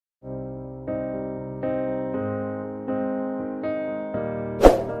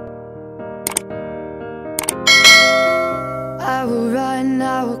And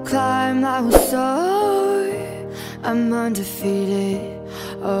I will climb, I will soar, I'm undefeated,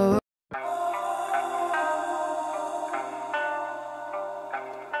 oh.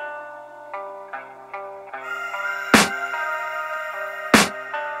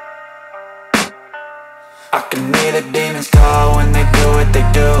 I can hear the demons call when they do what they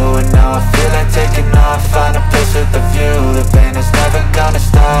do. And now I feel like taking off, find a place with a view. The pain is never gonna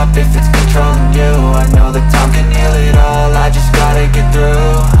stop if it's controlling you. I know that time can heal it all, I just gotta get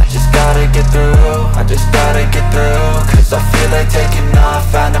through. I just gotta get through, I just gotta get through. Cause I feel like taking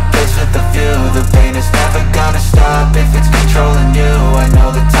off, find a place with a view. The pain is never gonna stop if it's controlling you. I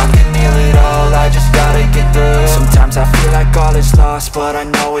know that time can heal it all, I just gotta get through. Sometimes I feel like all is lost, but I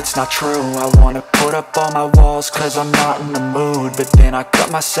know it's not true. I wanna put up all my walls cause I'm not in the mood, but then I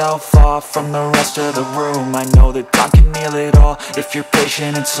cut myself off from the rest of the room. I know that time can heal it all if you're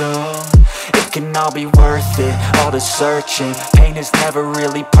patient and soon it can all be worth it, all the searching. Pain is never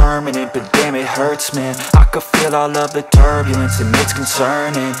really permanent, but damn it hurts, man. I could feel all of the turbulence and it's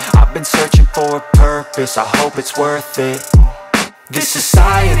concerning. I've been searching for a purpose, I hope it's worth it. This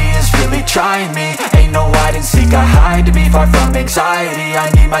society is really trying me. Ain't no hide and seek, I hide to be far from anxiety.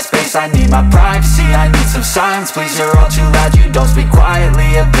 I need my space, I need my privacy. I need some silence, please, you're all too loud. You don't speak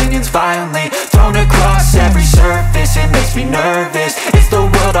quietly, opinions violently thrown across every surface. It makes me nervous, is the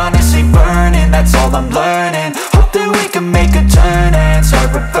world honestly burning? That's all I'm learning. Hope that we can make a turn and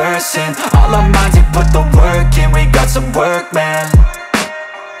start reversing all our minds and put the work in. We got some work, man.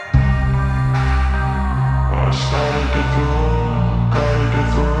 I just gotta get through.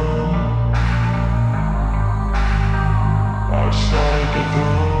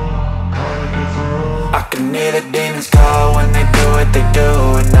 I can hear the demons call when they do what they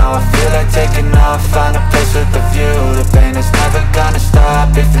do. And now I feel like taking off, find a place with a view. The pain is never gonna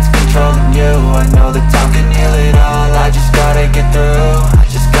stop if it's controlling you. I know that time can heal it all, I just gotta get through. I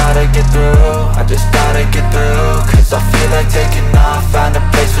just gotta get through, I just gotta get through. Cause I feel like taking off, find a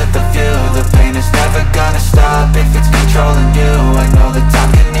place with a view. The pain is never gonna stop if it's controlling you. I know that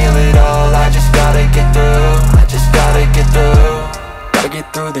time can heal it all, I just gotta get through. I just gotta get through. Gotta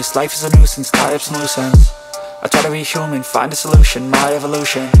get through this, life is a nuisance, tie up some loose ends. I try to be human, find a solution, my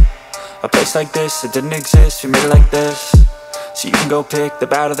evolution. A place like this, it didn't exist, we made it like this. So you can go pick the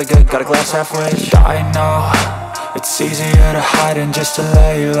bad or the good, got a glass halfway. I know, it's easier to hide than just to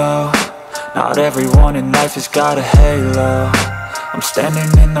lay low. Not everyone in life has got a halo. I'm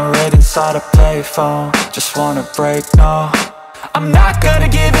standing in the red inside a payphone, just wanna break, no. I'm not gonna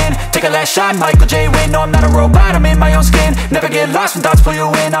give in, take a last shot, Michael J. Win. No, I'm not a robot, I'm in my own skin. Never get lost when thoughts pull you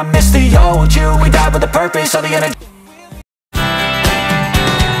in. I miss the old you, we died with a purpose, all the energy.